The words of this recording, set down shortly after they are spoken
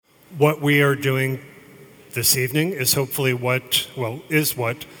What we are doing this evening is hopefully what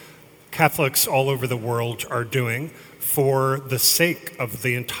Catholics all over the world are doing for the sake of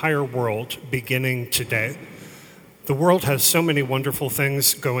the entire world beginning today. The world has so many wonderful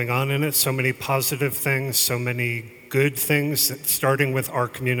things going on in it, so many positive things, so many good things, starting with our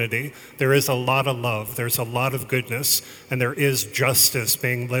community. There is a lot of love, there's a lot of goodness, and there is justice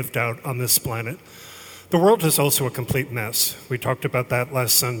being lived out on this planet. The world is also a complete mess. We talked about that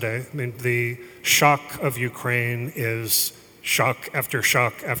last Sunday. I mean, the shock of Ukraine is shock after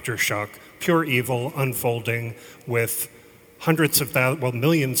shock after shock, pure evil unfolding with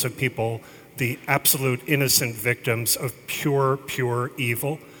millions of people, the absolute innocent victims of pure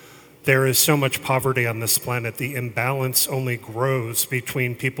evil. There is so much poverty on this planet. The imbalance only grows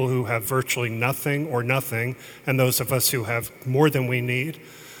between people who have virtually nothing or nothing and those of us who have more than we need.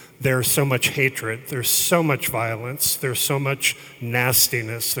 There's so much hatred, there's so much violence, there's so much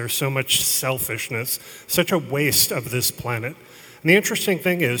nastiness, there's so much selfishness, such a waste of this planet. And the interesting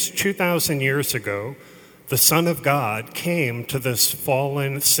thing is, 2,000 years ago, the Son of God came to this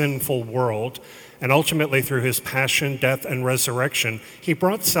fallen, sinful world, and ultimately through his passion, death, and resurrection, he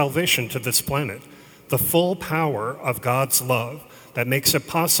brought salvation to this planet. The full power of God's love that makes it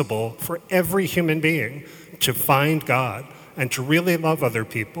possible for every human being to find God, and to really love other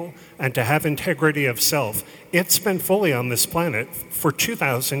people, and to have integrity of self, it's been fully on this planet for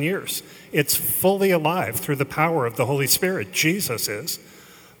 2,000 years. It's fully alive through the power of the Holy Spirit. Jesus is.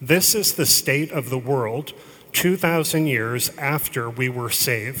 This is the state of the world 2,000 years after we were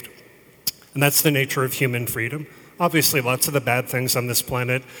saved. And that's the nature of human freedom. Obviously, lots of the bad things on this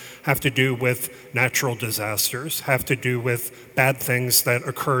planet have to do with natural disasters, have to do with bad things that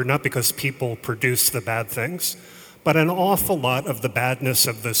occur not because people produce the bad things, but an awful lot of the badness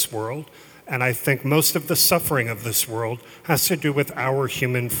of this world, and I think most of the suffering of this world, has to do with our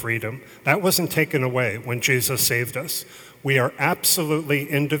human freedom. That wasn't taken away when Jesus saved us. We are absolutely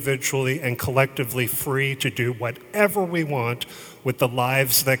individually and collectively free to do whatever we want with the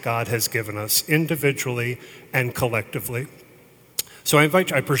lives that God has given us, individually and collectively. So I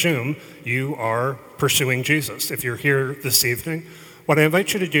presume you are pursuing Jesus. If you're here this evening, what I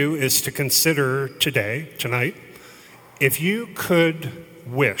invite you to do is to consider tonight, if you could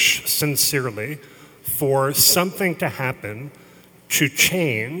wish sincerely for something to happen to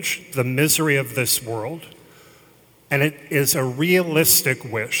change the misery of this world, and it is a realistic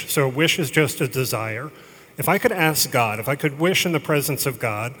wish, so a wish is just a desire. If I could ask God, if I could wish in the presence of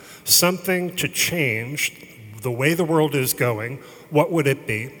God something to change the way the world is going, what would it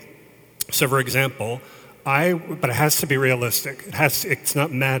be? So for example, but it has to be realistic. It's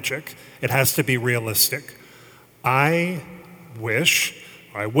not magic. It has to be realistic. I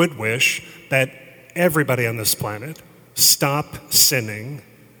would wish that everybody on this planet stop sinning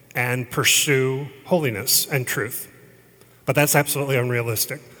and pursue holiness and truth. But that's absolutely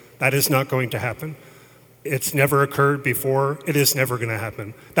unrealistic. That is not going to happen. It's never occurred before. It is never going to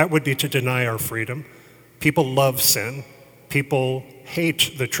happen. That would be to deny our freedom. People love sin. People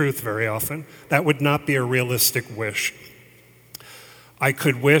hate the truth very often. That would not be a realistic wish. I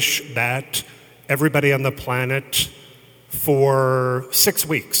could wish that everybody on the planet for 6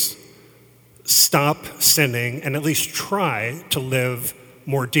 weeks stop sinning and at least try to live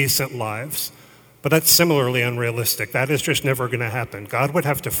more decent lives. But that's similarly unrealistic. That is just never going to happen. God would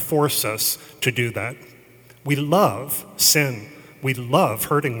have to force us to do that. We love sin. We love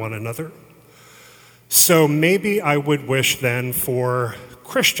hurting one another. So maybe I would wish then for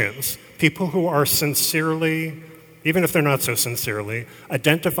Christians, people who are sincerely, even if they're not so sincerely,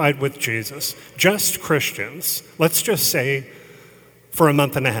 identified with Jesus, just Christians, let's just say for a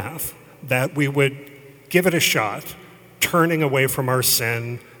month and a half, that we would give it a shot, turning away from our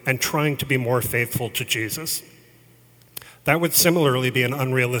sin and trying to be more faithful to Jesus. That would similarly be an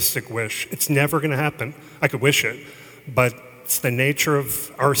unrealistic wish. It's never going to happen. I could wish it, but it's the nature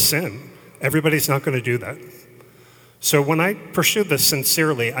of our sin. Everybody's not going to do that. So when I pursue this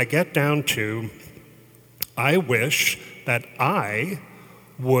sincerely, I get down to, I wish that I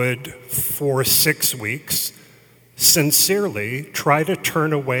would, for 6 weeks, sincerely try to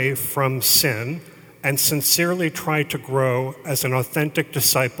turn away from sin and sincerely try to grow as an authentic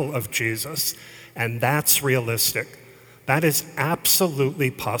disciple of Jesus. And that's realistic. That is absolutely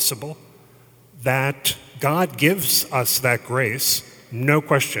possible. That God gives us that grace, no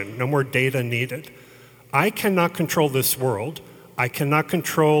question, no more data needed. I cannot control this world. I cannot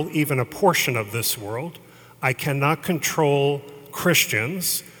control even a portion of this world. I cannot control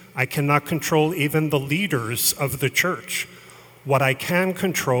Christians. I cannot control even the leaders of the church. What I can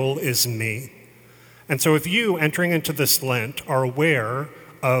control is me. And so if you, entering into this Lent, are aware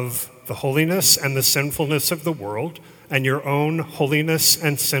of the holiness and the sinfulness of the world and your own holiness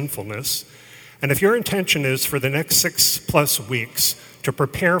and sinfulness. And if your intention is for the next 6+ weeks to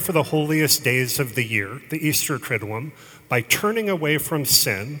prepare for the holiest days of the year, the Easter Triduum, by turning away from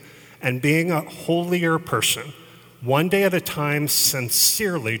sin and being a holier person, one day at a time,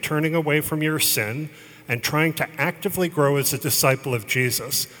 sincerely turning away from your sin and trying to actively grow as a disciple of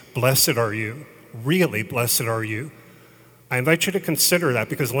Jesus, blessed are you, really blessed are you. I invite you to consider that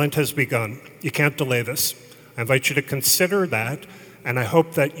because Lent has begun. You can't delay this. I invite you to consider that, and I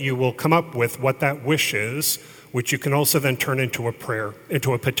hope that you will come up with what that wish is, which you can also then turn into a prayer,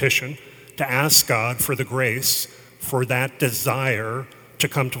 into a petition, to ask God for the grace for that desire to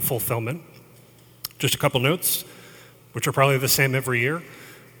come to fulfillment. Just a couple notes, which are probably the same every year.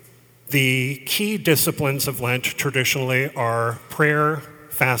 The key disciplines of Lent traditionally are prayer,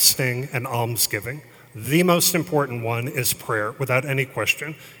 fasting, and almsgiving. The most important one is prayer, without any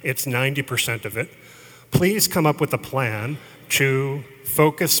question. It's 90% of it. Please come up with a plan to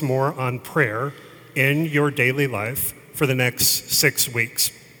focus more on prayer in your daily life for the next 6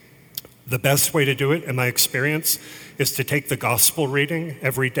 weeks. The best way to do it, in my experience, is to take the gospel reading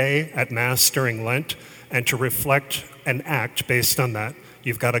every day at Mass during Lent and to reflect and act based on that.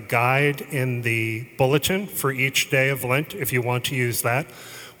 You've got a guide in the bulletin for each day of Lent if you want to use that.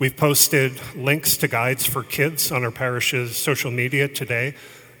 We've posted links to guides for kids on our parish's social media today.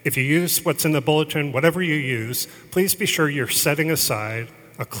 If you use what's in the bulletin, whatever you use, please be sure you're setting aside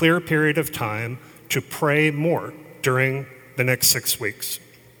a clear period of time to pray more during the next 6 weeks.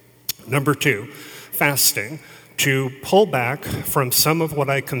 Number 2, fasting. To pull back from some of what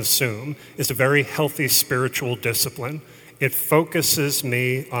I consume is a very healthy spiritual discipline. It focuses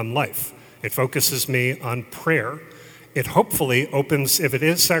me on life. It focuses me on prayer. It hopefully opens, if it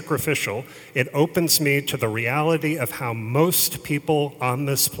is sacrificial, it opens me to the reality of how most people on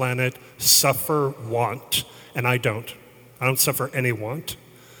this planet suffer want, and I don't. I don't suffer any want.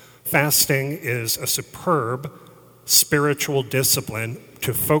 Fasting is a superb spiritual discipline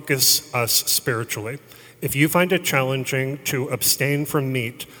to focus us spiritually. If you find it challenging to abstain from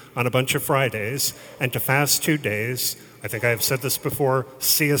meat on a bunch of Fridays and to fast 2 days, I think I have said this before,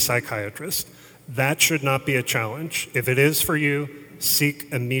 see a psychiatrist. That should not be a challenge. If it is for you, seek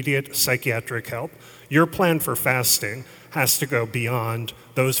immediate psychiatric help. Your plan for fasting has to go beyond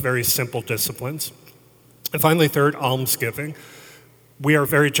those very simple disciplines. And finally, third, almsgiving. We are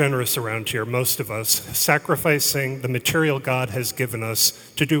very generous around here, most of us, sacrificing the material God has given us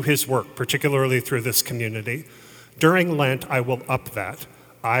to do his work, particularly through this community. During Lent, I will up that.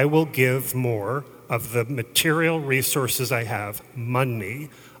 I will give more of the material resources I have, money.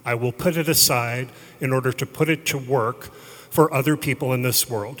 I will put it aside in order to put it to work for other people in this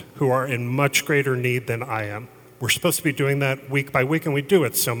world who are in much greater need than I am. We're supposed to be doing that week by week, and we do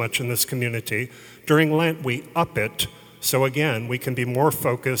it so much in this community. During Lent, we up it. So again, we can be more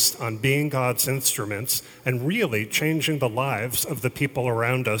focused on being God's instruments and really changing the lives of the people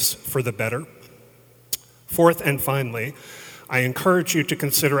around us for the better. Fourth and finally, I encourage you to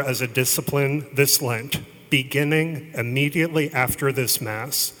consider as a discipline this Lent, beginning immediately after this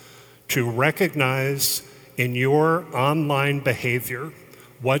Mass, to recognize in your online behavior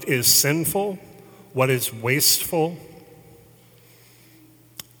what is sinful, what is wasteful,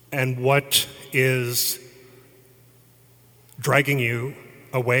 and what is dragging you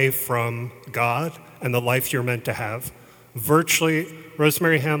away from God and the life you're meant to have. Virtually,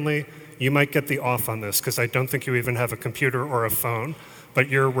 Rosemary Hanley, you might get the off on this because I don't think you even have a computer or a phone, but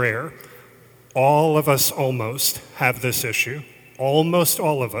you're rare. All of us almost have this issue. Almost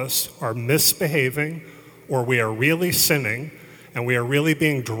all of us are misbehaving, or we are really sinning, and we are really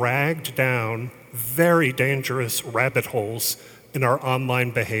being dragged down very dangerous rabbit holes in our online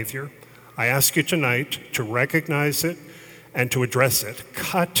behavior. I ask you tonight to recognize it and to address it.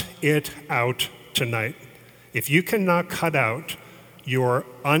 Cut it out tonight. If you cannot cut out your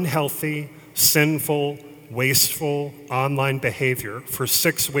unhealthy, sinful, wasteful online behavior for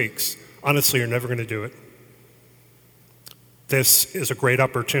 6 weeks, honestly, you're never going to do it. This is a great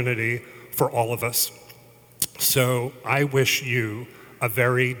opportunity for all of us. So I wish you a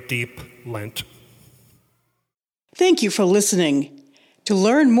very deep Lent. Thank you for listening. To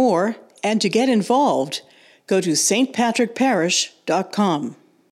learn more and to get involved, go to stpatrickparish.com.